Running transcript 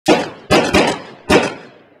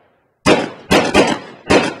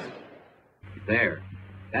There.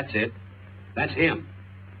 That's it. That's him.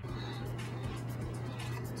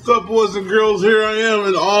 What's up, boys and girls? Here I am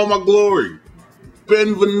in all my glory.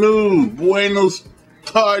 Bienvenue. Buenos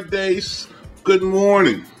tardes. Good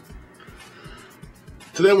morning.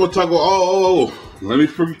 Today we'll talk about,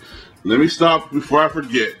 let me stop before I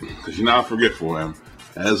forget, because you know how forgetful I am.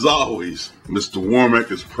 As always, Mr.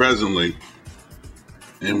 Warmack is presently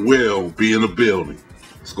and will be in the building.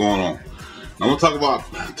 What's going on? I'm going to talk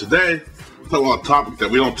about, today, a topic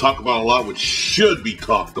that we don't talk about a lot, which should be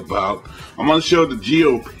talked about. I'm going to show the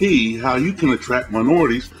GOP how you can attract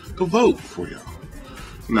minorities to vote for you.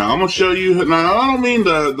 Now I'm going to show you. Now I don't mean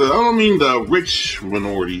the rich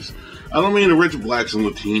minorities. I don't mean the rich blacks and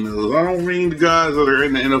Latinos. I don't mean the guys that are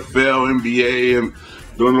in the NFL, NBA, and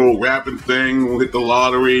doing a little rapping thing, will hit the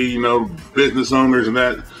lottery, you know, business owners and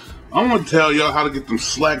that. I'm going to tell y'all how to get them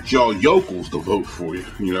slack jaw yokels to vote for you.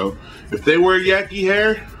 You know, if they wear yaki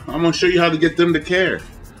hair, I'm going to show you how to get them to care.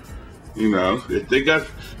 You know, if they got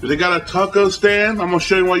a taco stand, I'm going to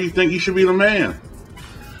show you why you think you should be the man.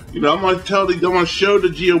 You know, I'm going to show the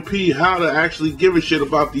GOP how to actually give a shit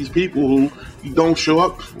about these people who you don't show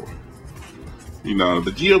up for. You know,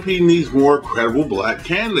 the GOP needs more credible black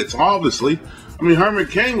candidates, obviously. I mean, Herman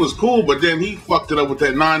Cain was cool, but then he fucked it up with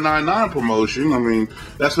that 999 promotion. I mean,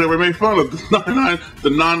 that's what everybody made fun of.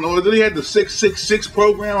 He had the 666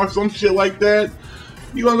 program or some shit like that.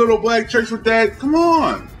 You gonna go to a black church with that? Come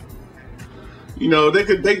on. You know, they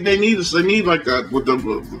need like what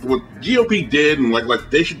GOP did, and like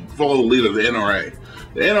they should follow the lead of the NRA.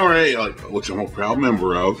 The NRA, which I'm a proud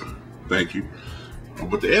member of, thank you.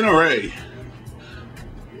 But the NRA,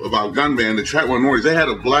 about gun ban, to attract minorities, they had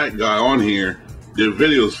a black guy on here, did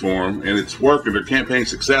videos for them, and it's working. Their campaign's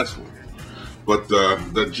successful. But the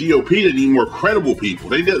GOP, they need more credible people.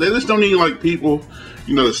 They just don't need like people,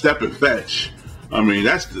 you know, to step and fetch. I mean,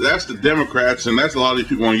 that's the Democrats, and that's a lot of these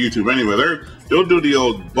people on YouTube anyway. They'll do the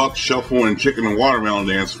old buck shuffle and chicken and watermelon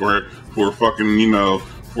dance for fucking, you know,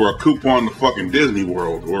 for a coupon to fucking Disney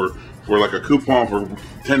World, or for like a coupon for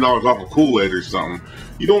 $10 off a Kool-Aid or something.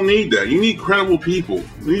 You don't need that. You need credible people.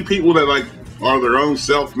 You need people that like are their own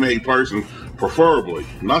self-made person, preferably,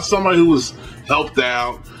 not somebody who was helped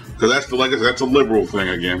out, because that's a liberal thing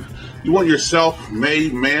again. You want your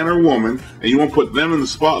self-made man or woman, and you want to put them in the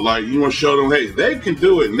spotlight. You want to show them, hey, they can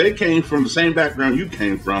do it, and they came from the same background you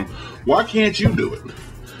came from. Why can't you do it?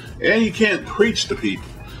 And you can't preach to people.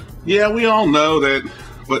 Yeah, we all know that,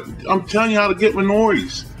 but I'm telling you how to get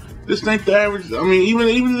minorities. This ain't the average. I mean, even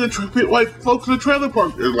the white folks in the trailer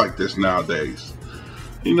park are like this nowadays.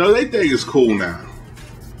 You know, they think it's cool now.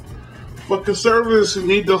 But conservatives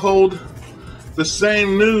need to hold the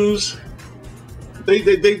same news.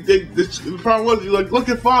 The problem was, like, look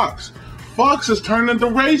at Fox. Fox has turned into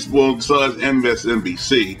race. Well, so has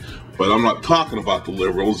MSNBC. But I'm not talking about the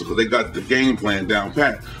liberals, because they got the game plan down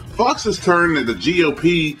pat. Fox has turned the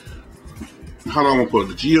GOP, how do I want to put it,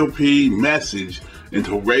 the GOP message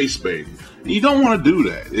into race baiting. And you don't want to do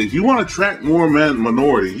that. If you want to attract more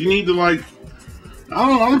minorities, you need to, like,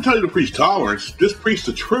 I'm going to tell you to preach tolerance. Just preach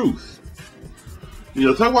the truth. You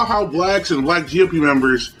know, talk about how blacks and black GOP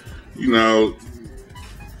members, you know,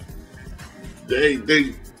 they're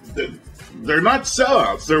not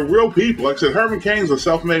sellouts. They're real people. Like I said, Herman Cain's a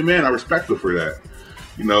self-made man. I respect him for that.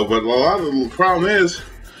 You know, but a lot of the problem is,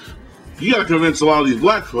 you got to convince a lot of these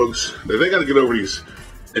black folks that they got to get over these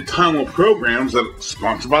entitlement programs that are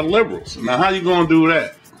sponsored by the liberals. Now, how you going to do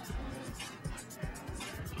that?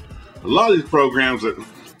 A lot of these programs that,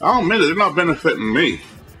 I'll admit it, they're not benefiting me.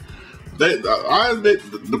 I admit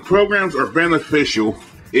the programs are beneficial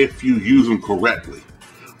if you use them correctly,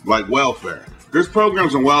 like welfare. There's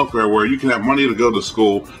programs in welfare where you can have money to go to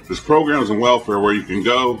school. There's programs in welfare where you can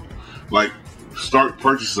go, like,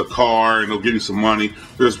 purchase a car and they'll give you some money.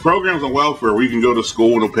 There's programs on welfare where you can go to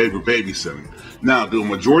school and they'll pay for babysitting. Now, do a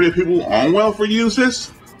majority of people on welfare use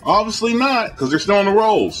this? Obviously not, because they're still on the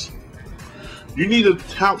rolls. You need to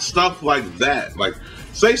tout stuff like that. Like,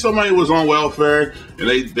 say somebody was on welfare and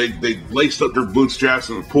they laced up their bootstraps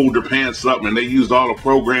and pulled their pants up and they used all the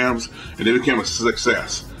programs and they became a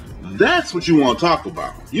success. That's what you want to talk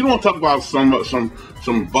about. You don't want to talk about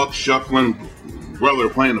some buck shuffling brother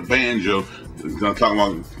playing the banjo. I'm talking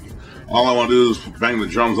about, all I want to do is bang the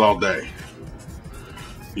drums all day.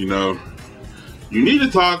 You know, you need to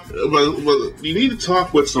talk, but you need to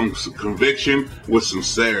talk with some conviction, with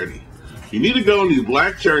sincerity. You need to go in these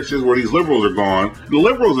black churches where these liberals are gone. The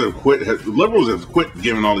liberals have quit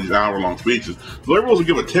giving all these hour-long speeches. The liberals will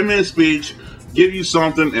give a 10-minute speech, give you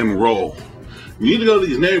something, and roll. You need to go to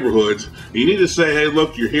these neighborhoods. You need to say, hey,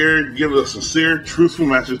 look, you're here. Give a sincere, truthful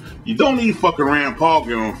message. You don't need fucking Rand Paul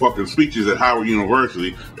giving fucking speeches at Howard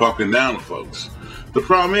University talking down to folks. The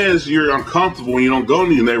problem is you're uncomfortable when you don't go in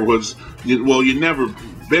these neighborhoods. You've never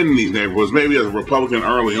been in these neighborhoods, maybe as a Republican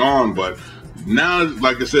early on, but now,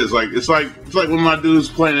 like I said, it's like when my dudes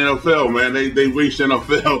playing NFL, man. They reached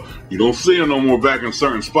NFL. You don't see them no more back in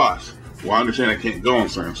certain spots. Well, I understand they can't go in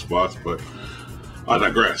certain spots, but I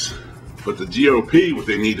digress. But the GOP, what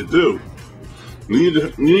they need to do,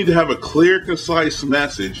 you need to have a clear, concise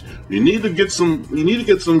message. You need to get some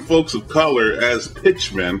folks of color as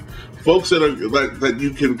pitchmen, folks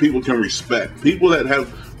that people can respect, people that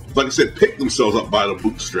have, like I said, pick themselves up by the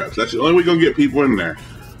bootstraps. That's the only way you're gonna get people in there.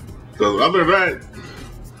 So other than that,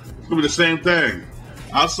 it's gonna be the same thing.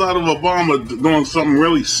 Outside of Obama doing something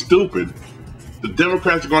really stupid, the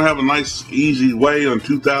Democrats are gonna have a nice, easy way in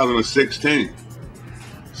 2016.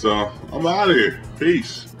 So, I'm out of here.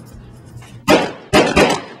 Peace.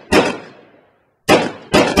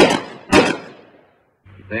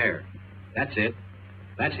 There. That's it.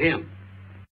 That's him.